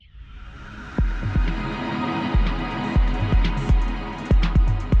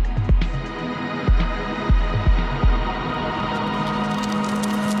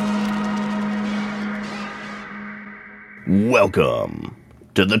Welcome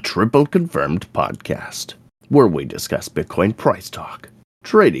to the Triple Confirmed Podcast, where we discuss Bitcoin price talk,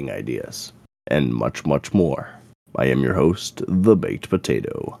 trading ideas, and much, much more. I am your host, The Baked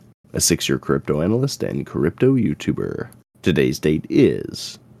Potato, a 6-year crypto analyst and crypto YouTuber. Today's date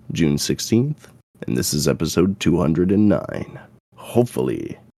is June 16th, and this is episode 209.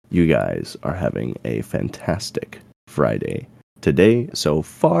 Hopefully, you guys are having a fantastic Friday today so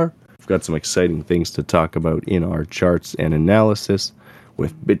far. We've got some exciting things to talk about in our charts and analysis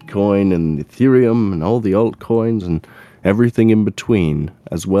with Bitcoin and Ethereum and all the altcoins and everything in between,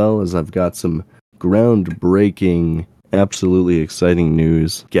 as well as I've got some groundbreaking, absolutely exciting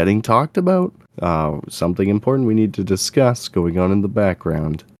news getting talked about. Something important we need to discuss going on in the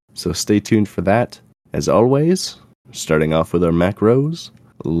background. So stay tuned for that. As always, starting off with our macros,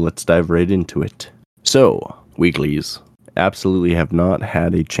 let's dive right into it. So, weeklies absolutely have not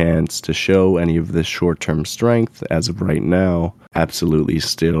had a chance to show any of this short-term strength as of right now. Absolutely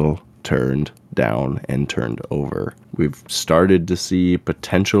still turned down and turned over. We've started to see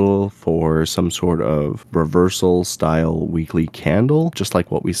potential for some sort of reversal style weekly candle, just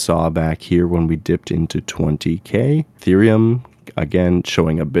like what we saw back here when we dipped into 20K. Ethereum, again,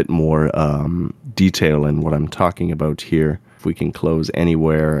 showing a bit more detail in what I'm talking about here. If we can close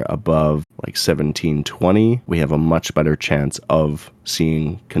anywhere above like 1720, we have a much better chance of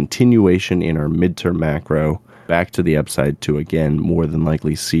seeing continuation in our midterm macro back to the upside to, again, more than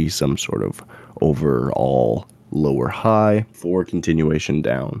likely see some sort of overall lower high for continuation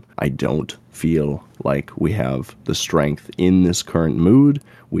down. I don't feel like we have the strength in this current mood.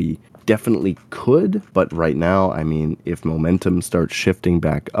 We definitely could, but right now, I mean, if momentum starts shifting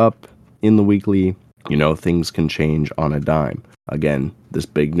back up in the weekly, things can change on a dime. Again, this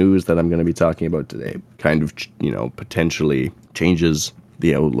big news that I'm going to be talking about today kind of, potentially changes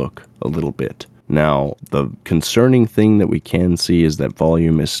the outlook a little bit. Now, the concerning thing that we can see is that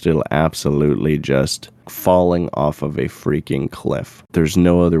volume is still absolutely just falling off of a freaking cliff. There's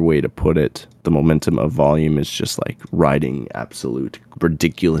no other way to put it. The momentum of volume is just like riding absolute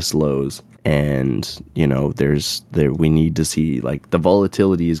ridiculous lows. And, we need to see, like, the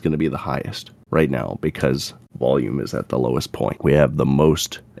volatility is going to be the highest right now because volume is at the lowest point. We have the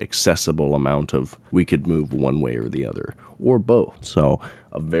most accessible amount of, we could move one way or the other, or both. So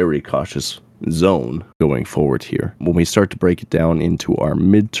a very cautious zone going forward here. When we start to break it down into our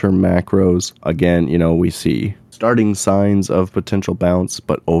midterm macros, again, we see starting signs of potential bounce,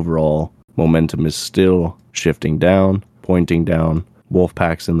 but overall momentum is still shifting down, pointing down.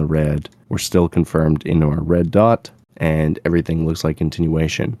 Wolfpack's in the red. We're still confirmed in our red dot, and everything looks like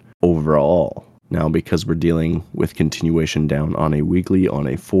continuation overall. Now, because we're dealing with continuation down on a weekly, on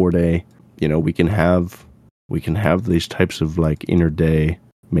a 4-day, we can have these types of like inter-day,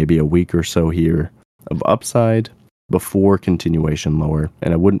 maybe a week or so here of upside before continuation lower.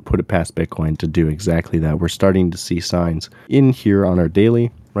 And I wouldn't put it past Bitcoin to do exactly that. We're starting to see signs in here on our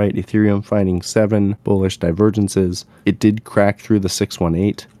daily, right? Ethereum finding 7 bullish divergences. It did crack through the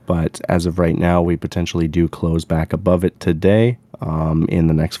 618, but as of right now, we potentially do close back above it today in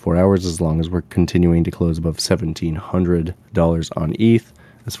the next 4 hours, as long as we're continuing to close above $1,700 on ETH.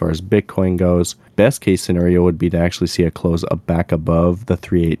 As far as Bitcoin goes, best case scenario would be to actually see a close up back above the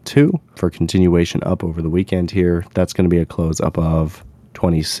 382 for continuation up over the weekend here. That's going to be a close up of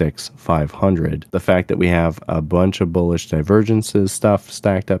 26,500. The fact that we have a bunch of bullish divergences stuff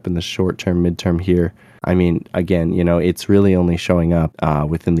stacked up in the short term, midterm here. I mean, again, it's really only showing up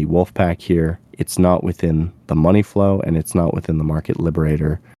within the Wolfpack here. It's not within the money flow, and it's not within the market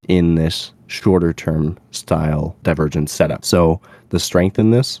liberator in this shorter term style divergence setup. So the strength in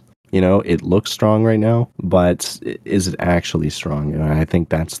this, it looks strong right now, but is it actually strong? And I think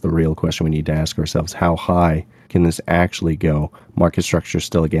that's the real question we need to ask ourselves. How high can this actually go? Market structure is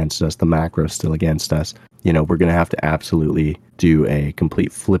still against us. The macro is still against us. We're going to have to absolutely do a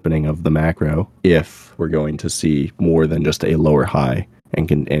complete flippening of the macro if we're going to see more than just a lower high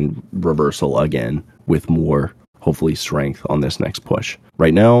and reversal again with more, hopefully, strength on this next push.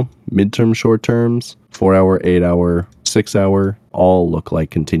 Right now, midterm, short terms, 4-hour, 8-hour, 6-hour, all look like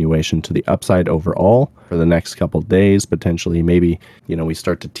continuation to the upside overall for the next couple days. Potentially, maybe, we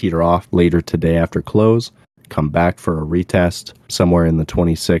start to teeter off later today after close, come back for a retest somewhere in the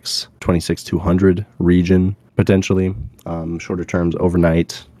 26,200 region, potentially. Shorter terms,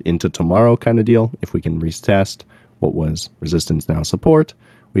 overnight into tomorrow kind of deal. If we can retest what was resistance, now support,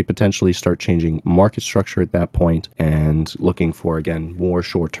 we potentially start changing market structure at that point and looking for, again, more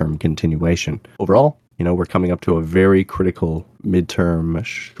short-term continuation. Overall, we're coming up to a very critical midterm,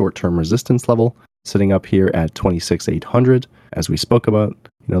 short-term resistance level, sitting up here at 26,800, as we spoke about.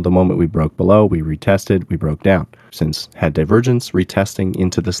 The moment we broke below, we retested, we broke down. Since had divergence, retesting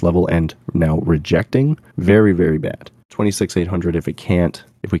into this level and now rejecting, very, very bad. 26,800, if we can't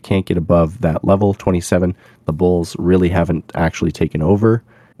get above that level, 27, the bulls really haven't actually taken over,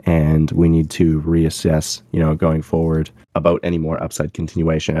 and we need to reassess, going forward about any more upside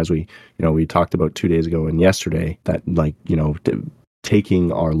continuation. As we talked about 2 days ago and yesterday, that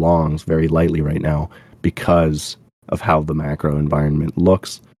taking our longs very lightly right now because of how the macro environment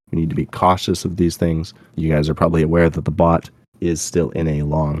looks. We need to be cautious of these things. You guys are probably aware that the bot is still in a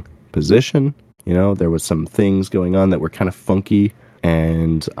long position. There was some things going on that were kind of funky,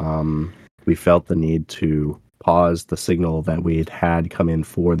 and we felt the need to pause the signal that we had come in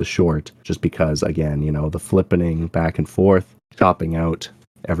for the short, just because, again, the flippening back and forth, chopping out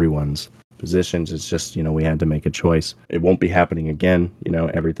everyone's positions. It's just, we had to make a choice. It won't be happening again.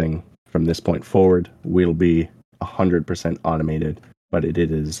 Everything from this point forward will be 100% automated, but it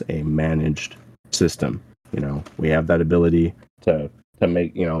is a managed system. We have that ability to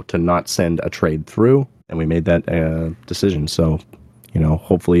make, to not send a trade through, and we made that decision. So,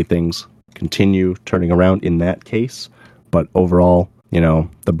 hopefully things continue turning around in that case, but overall,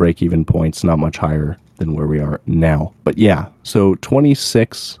 the break-even point's not much higher than where we are now. But yeah, so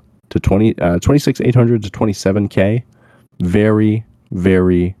 26,800 to 27K, very,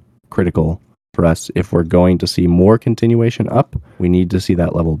 very critical for us. If we're going to see more continuation up, we need to see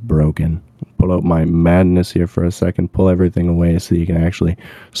that level broken. Pull out my madness here for a second, pull everything away so you can actually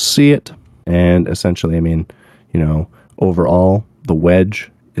see it. And essentially, overall, the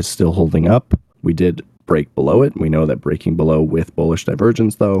wedge is still holding up. We did break below it. We know that breaking below with bullish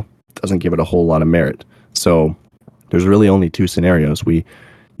divergence, though, doesn't give it a whole lot of merit. So there's really only two scenarios. We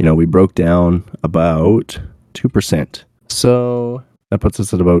broke down about 2%. So that puts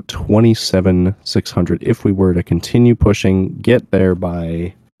us at about 27,600. If we were to continue pushing, get there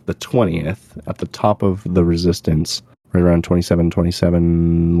by the 20th at the top of the resistance, right around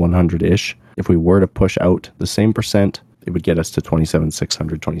 100-ish. If we were to push out the same percent, it would get us to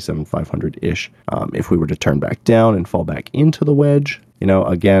 27,600, 27,500-ish. If we were to turn back down and fall back into the wedge,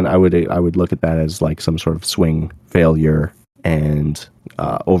 again, I would look at that as like some sort of swing failure and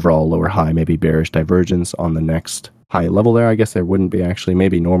overall lower high, maybe bearish divergence on the next high level there. I guess there wouldn't be actually,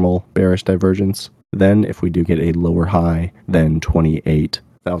 maybe normal bearish divergence. Then if we do get a lower high than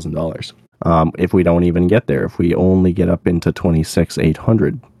 $28,000. If we don't even get there, if we only get up into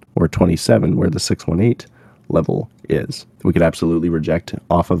 26,800 or 27, where the 618 level is, we could absolutely reject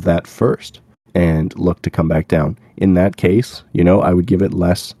off of that first and look to come back down. In that case, I would give it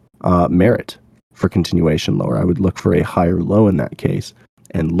less merit for continuation lower. I would look for a higher low in that case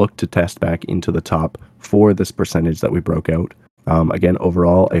and look to test back into the top for this percentage that we broke out. Again,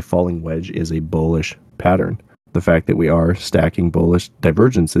 overall, a falling wedge is a bullish pattern. The fact that we are stacking bullish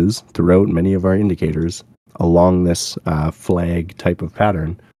divergences throughout many of our indicators along this flag type of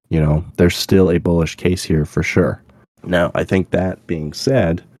pattern, there's still a bullish case here for sure. Now, I think that being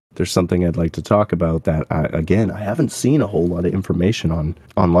said, there's something I'd like to talk about that, I haven't seen a whole lot of information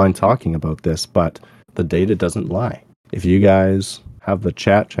online talking about this, but the data doesn't lie. If you guys have the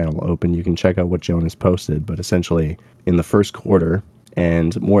chat channel open, you can check out what Jonas posted, but essentially in the first quarter,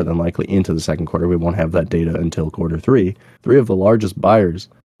 and more than likely into the second quarter, we won't have that data until quarter three of the largest buyers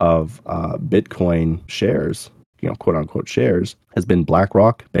of Bitcoin shares, quote unquote shares, has been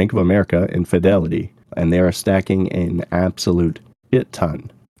BlackRock, Bank of America, and Fidelity. And they are stacking an absolute shit ton.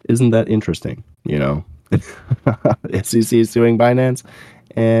 Isn't that interesting? SEC is suing Binance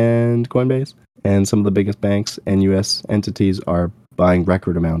and Coinbase, and some of the biggest banks and US entities are buying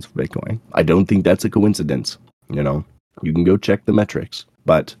record amounts of Bitcoin. I don't think that's a coincidence. You can go check the metrics,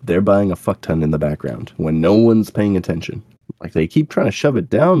 but they're buying a fuck ton in the background when no one's paying attention. Like, they keep trying to shove it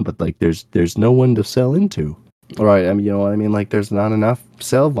down, but like there's no one to sell into. All right, I mean, you know what I mean? Like, there's not enough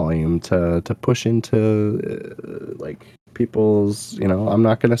sell volume to push into like people's, I'm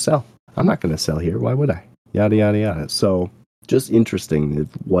not going to sell. I'm not going to sell here. Why would I? Yada, yada, yada. So just interesting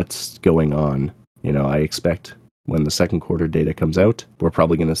what's going on. I expect when the second quarter data comes out, we're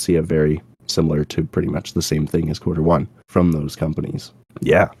probably going to see a very similar to pretty much the same thing as quarter one from those companies.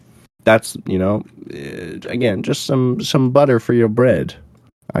 Yeah, that's, again, just some butter for your bread,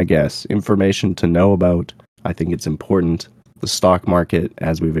 I guess. Information to know about. I think it's important. The stock market,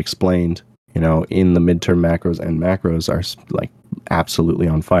 as we've explained, in the midterm macros and macros are like absolutely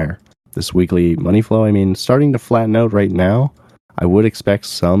on fire. This weekly money flow, starting to flatten out right now. I would expect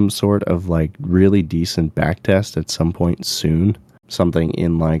some sort of like really decent backtest at some point soon. Something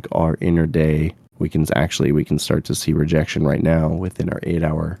in like our inner day we can start to see rejection right now within our 8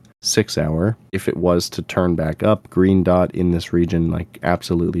 hour, 6 hour. If it was to turn back up, green dot in this region, like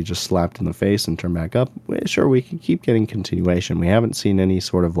absolutely just slapped in the face and turn back up, sure, we can keep getting continuation. We haven't seen any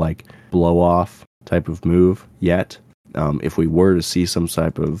sort of like blow off type of move yet. If we were to see some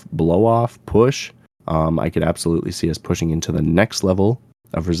type of blow off push, I could absolutely see us pushing into the next level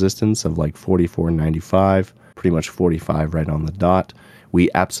of resistance of like 44.95, pretty much 45 right on the dot. We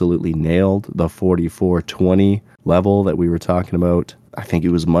absolutely nailed the 44.20 level that we were talking about. I think it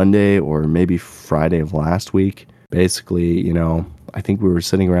was Monday or maybe Friday of last week. Basically, I think we were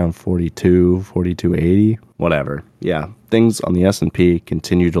sitting around 42.80, whatever. Yeah, things on the S&P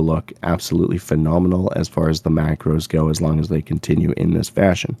continue to look absolutely phenomenal as far as the macros go, as long as they continue in this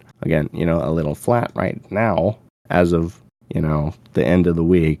fashion. Again, a little flat right now as of, the end of the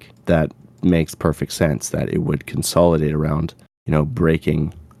week. That makes perfect sense that it would consolidate around,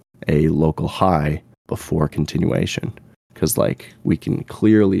 breaking a local high before continuation. Because, we can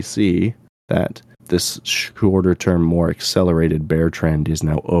clearly see that this shorter term, more accelerated bear trend is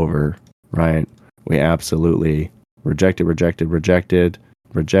now over, right? We absolutely rejected,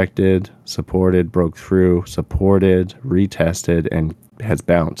 supported, broke through, supported, retested, and has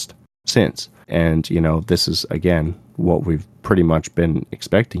bounced since. And, this is, again, what we've pretty much been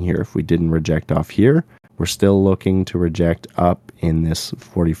expecting here. If we didn't reject off here, we're still looking to reject up in this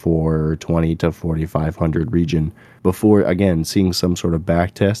 44.20 to 4,500 region before, again, seeing some sort of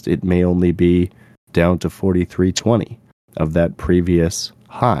back test. It may only be down to 43.20 of that previous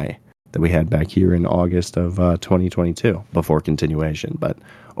high that we had back here in August of 2022 before continuation. But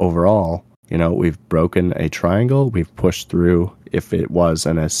overall, we've broken a triangle. We've pushed through. If it was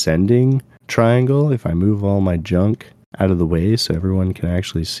an ascending triangle, if I move all my junk out of the way so everyone can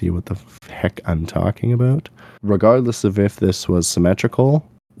actually see what the heck I'm talking about, regardless of if this was symmetrical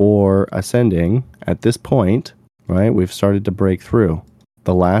or ascending, at this point, right, we've started to break through.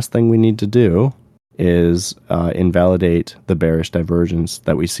 The last thing we need to do is invalidate the bearish divergence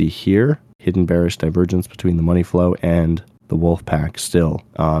that we see here, hidden bearish divergence between the money flow and the wolf pack still.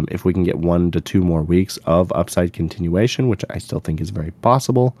 If we can get 1 to 2 more weeks of upside continuation, which I still think is very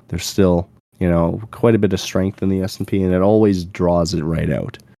possible, there's still, quite a bit of strength in the S&P, and it always draws it right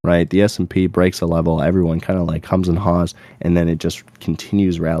out, right? The S&P breaks a level, everyone kind of like hums and haws, and then it just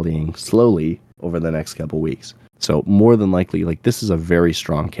continues rallying slowly over the next couple weeks. So more than likely, this is a very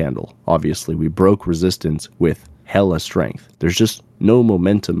strong candle. Obviously, we broke resistance with hella strength. There's just no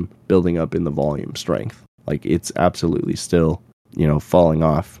momentum building up in the volume strength. It's absolutely still, falling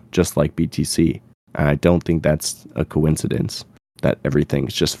off just like BTC. And I don't think that's a coincidence that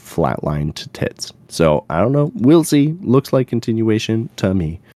everything's just flatlined to tits. So I don't know. We'll see. Looks like continuation to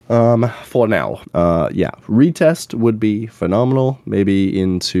me. For now, retest would be phenomenal. Maybe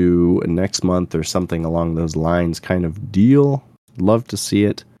into next month or something along those lines kind of deal. Love to see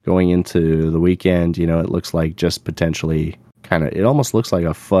it going into the weekend. It looks like just potentially it almost looks like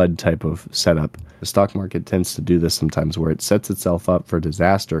a FUD type of setup. The stock market tends to do this sometimes where it sets itself up for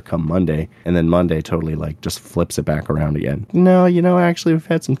disaster come Monday, and then Monday totally just flips it back around again. No, actually we've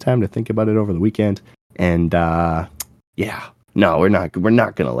had some time to think about it over the weekend, and no, we're not going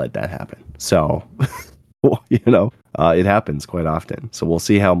to let that happen. So, it happens quite often. So we'll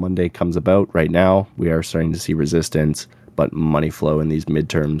see how Monday comes about. Right now, we are starting to see resistance, but money flow in these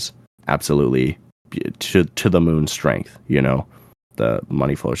midterms, absolutely to the moon strength. The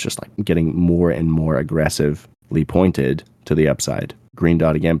money flow is just getting more and more aggressively pointed to the upside. Green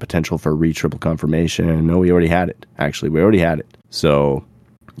dot again, potential for triple confirmation. No, we already had it. Actually, we already had it. So,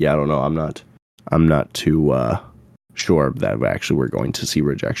 yeah, I don't know. I'm not too sure that actually we're going to see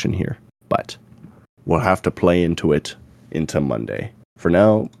rejection here, but we'll have to play into it into Monday. For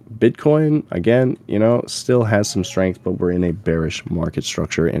now, Bitcoin, again, still has some strength, but we're in a bearish market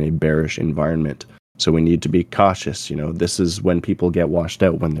structure and a bearish environment. So we need to be cautious. This is when people get washed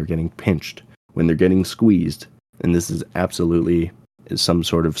out, when they're getting pinched, when they're getting squeezed. And this is absolutely some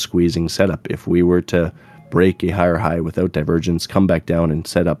sort of squeezing setup. If we were to break a higher high without divergence, come back down and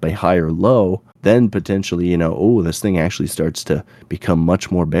set up a higher low, then potentially, this thing actually starts to become much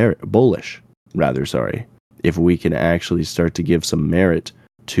more bullish. If we can actually start to give some merit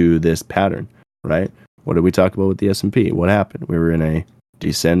to this pattern, right? What did we talk about with the S&P? What happened? We were in a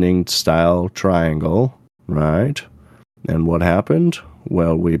descending style triangle, right? And what happened?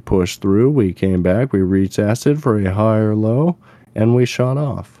 Well, we pushed through, we came back, we retested for a higher low, and we shot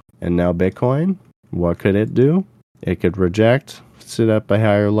off. And now Bitcoin, what could it do? It could reject, set up a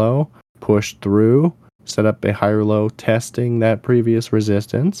higher low, push through, set up a higher low, testing that previous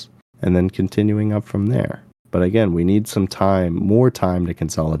resistance, and then continuing up from there. But again, we need some time, more time to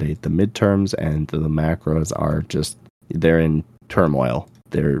consolidate. The midterms and the macros are just, they're in turmoil.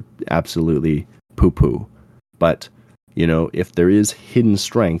 They're absolutely poo-poo. But, if there is hidden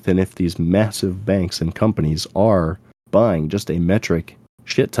strength, and if these massive banks and companies are buying just a metric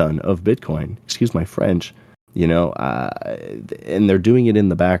shit ton of Bitcoin, excuse my French, and they're doing it in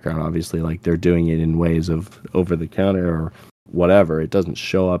the background, obviously, like they're doing it in ways of over the counter or whatever. It doesn't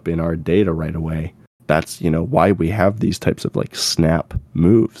show up in our data right away. That's, why we have these types of like snap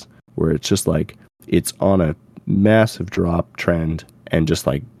moves where it's just like it's on a massive drop trend and just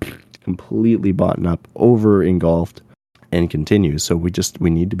like completely bought up, over engulfed, and continues. So we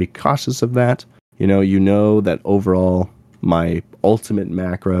need to be cautious of that. That overall my ultimate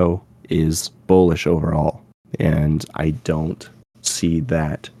macro is bullish overall, and I don't see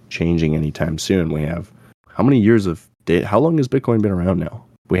that changing anytime soon. We have how many years of data? How long has Bitcoin been around now?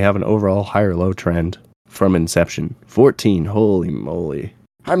 We have an overall higher low trend from inception. 14. Holy moly.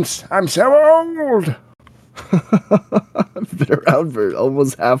 I'm so old. I've been around for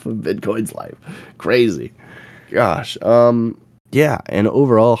almost half of Bitcoin's life. Crazy. Gosh. Yeah, and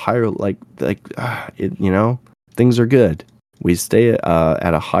overall higher things are good. We stay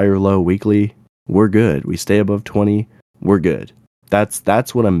at a higher low weekly, we're good. We stay above 20, we're good.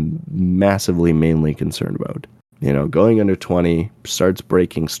 That's what I'm massively mainly concerned about. Going under 20 starts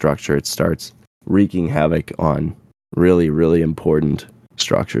breaking structure. It starts wreaking havoc on really, really important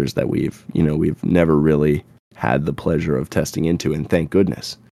structures that we've never really had the pleasure of testing into. And thank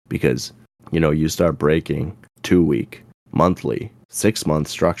goodness, because, you start breaking 2-week, monthly, 6-month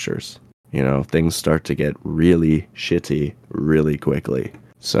structures, things start to get really shitty really quickly.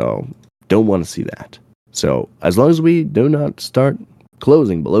 So don't want to see that. So as long as we do not start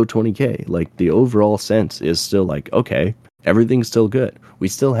closing below 20K, like the overall sense is still like, okay, everything's still good. We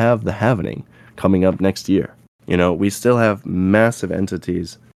still have the halvening coming up next year. We still have massive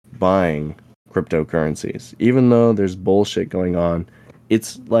entities buying cryptocurrencies. Even though there's bullshit going on,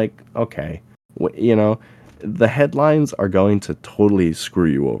 it's like, okay, the headlines are going to totally screw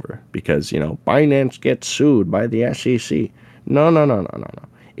you over because, Binance gets sued by the SEC. No.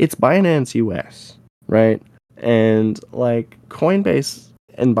 It's Binance US, right? And like Coinbase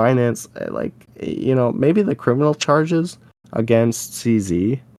and Binance, maybe the criminal charges against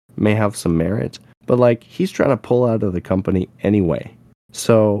CZ may have some merit, but like he's trying to pull out of the company anyway.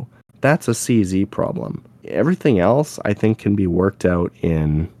 So that's a CZ problem. Everything else I think can be worked out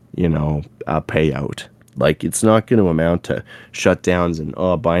in, a payout. Like it's not going to amount to shutdowns and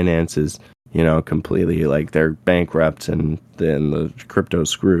Binance is, completely like they're bankrupt and then the crypto's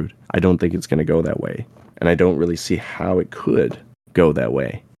screwed. I don't think it's going to go that way. And I don't really see how it could go that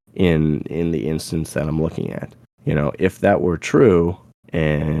way in the instance that I'm looking at. If that were true,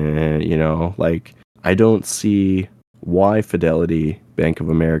 and, I don't see why Fidelity, Bank of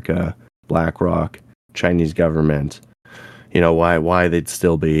America, BlackRock, Chinese government, why they'd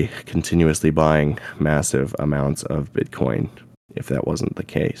still be continuously buying massive amounts of Bitcoin if that wasn't the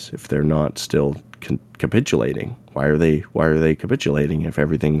case. If they're not still capitulating, why are they capitulating if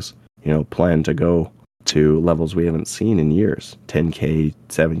everything's, planned to go to levels we haven't seen in years, 10K,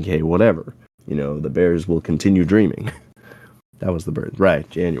 7K, whatever. The bears will continue dreaming. That was the bird. Right,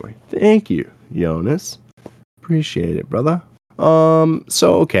 January. Thank you, Jonas. Appreciate it, brother.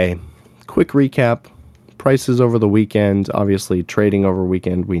 Okay. Quick recap. Prices over the weekend. Obviously, trading over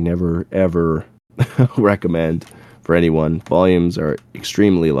weekend, we never, ever recommend for anyone. Volumes are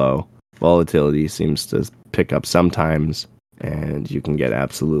extremely low. Volatility seems to pick up sometimes, and you can get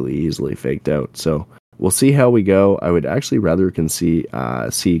absolutely easily faked out. So we'll see how we go. I would actually rather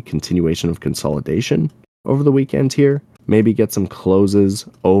see continuation of consolidation over the weekend here. Maybe get some closes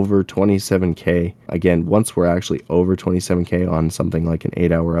over 27K. Again, once we're actually over 27K on something like an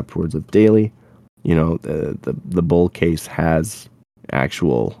 8-hour upwards of daily, the bull case has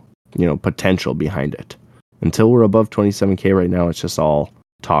actual, potential behind it. Until we're above 27K right now, it's just all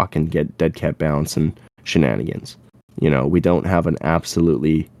talk and get dead cat bounce and shenanigans. We don't have an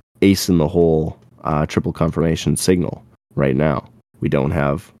absolutely ace in the hole triple confirmation signal right now. We don't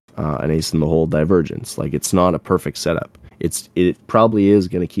have an ace in the hole divergence. Like, it's not a perfect setup. It probably is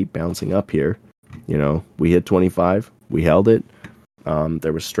going to keep bouncing up here. We hit 25, we held it.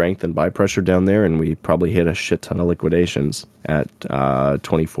 There was strength and buy pressure down there, and we probably hit a shit ton of liquidations at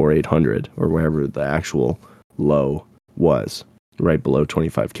 24,800 or wherever the actual low was, right below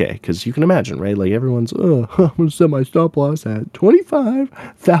 25K. Because you can imagine, right? Like, everyone's, I'm going to set my stop loss at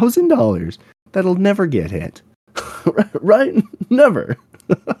 $25,000. That'll never get hit. Right? Never.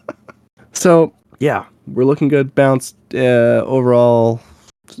 So, yeah, we're looking good. Bounced overall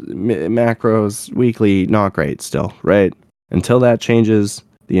macros, weekly, not great still, right? Until that changes,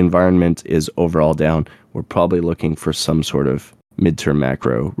 the environment is overall down. We're probably looking for some sort of midterm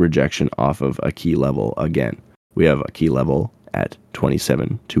macro rejection off of a key level again. We have a key level at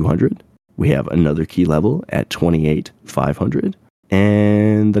 27,200. We have another key level at 28,500.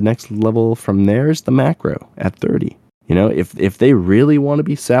 And the next level from there is the macro at 30. You know, if they really want to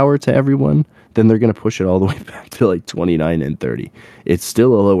be sour to everyone, then they're going to push it all the way back to like 29 and 30. It's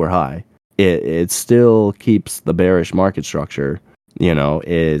still a lower high. It still keeps the bearish market structure. You know,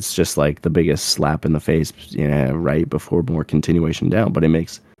 it's just like the biggest slap in the face, you know, right before more continuation down. But it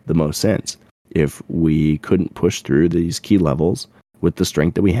makes the most sense. If we couldn't push through these key levels with the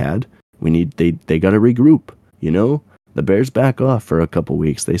strength that we had, they got to regroup. You know, the bears back off for a couple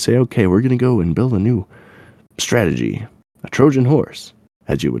weeks. They say, okay, we're going to go and build a new strategy, a Trojan horse,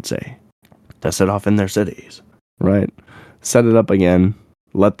 as you would say, to set off in their cities, right? Set it up again,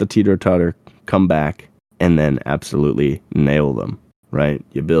 let the teeter-totter come back, and then absolutely nail them, right?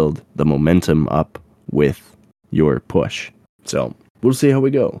 You build the momentum up with your push. So we'll see how we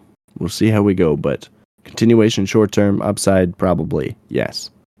go. But continuation short-term, upside probably,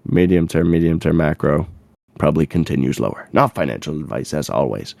 yes. Medium-term macro probably continues lower. Not financial advice, as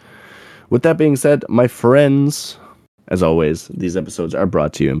always. With that being said, my friends, as always, these episodes are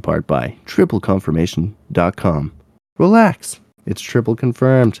brought to you in part by tripleconfirmation.com. Relax. It's triple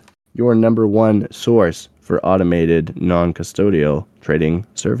confirmed. Your number one source for automated, non-custodial trading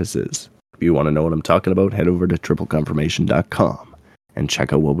services. If you want to know what I'm talking about, head over to tripleconfirmation.com and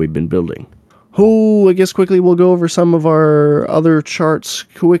check out what we've been building. Oh, I guess quickly we'll go over some of our other charts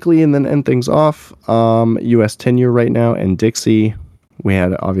quickly and then end things off. US 10-year right now and Dixie. We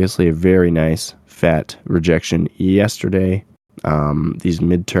had obviously a very nice fat rejection yesterday. These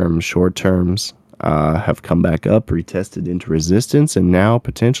midterm short terms have come back up, retested into resistance, and now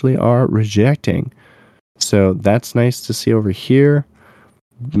potentially are rejecting. So that's nice to see over here.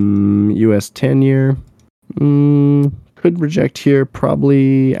 US 10-year could reject here,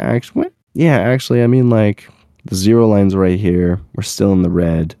 probably. Actually, I mean, like, the zero line's right here. We're still in the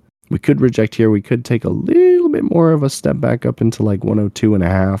red. We could reject here. We could take a little bit more of a step back up into like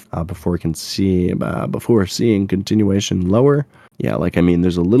 102.5 before seeing continuation lower. Yeah, like, I mean,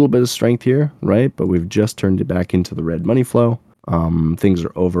 there's a little bit of strength here, right? But we've just turned it back into the red money flow. Things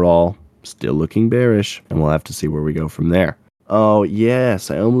are overall still looking bearish, and we'll have to see where we go from there. Oh, yes,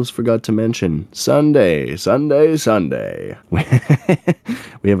 I almost forgot to mention Sunday.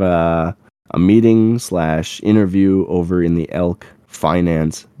 We have a meeting/interview over in the Elk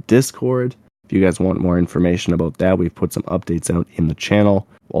Finance Discord. If you guys want more information about that, we've put some updates out in the channel.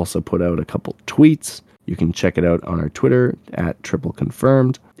 We'll also put out a couple tweets. You can check it out on our Twitter at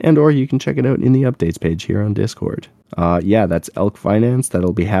tripleconfirmed, and or you can check it out in the updates page here on Discord. That's Elk Finance.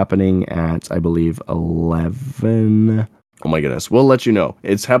 That'll be happening at, I believe, 11. Oh my goodness. We'll let you know.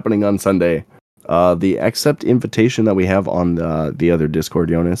 It's happening on Sunday. The accept invitation that we have on the other Discord,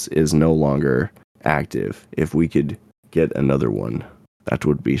 Jonas, is no longer active. If we could get another one, that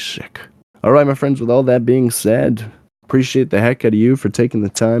would be sick. All right, my friends, with all that being said, appreciate the heck out of you for taking the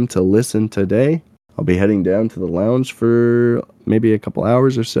time to listen today. I'll be heading down to the lounge for maybe a couple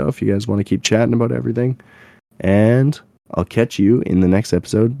hours or so if you guys want to keep chatting about everything. And I'll catch you in the next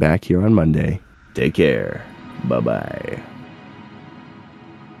episode back here on Monday. Take care. Bye-bye.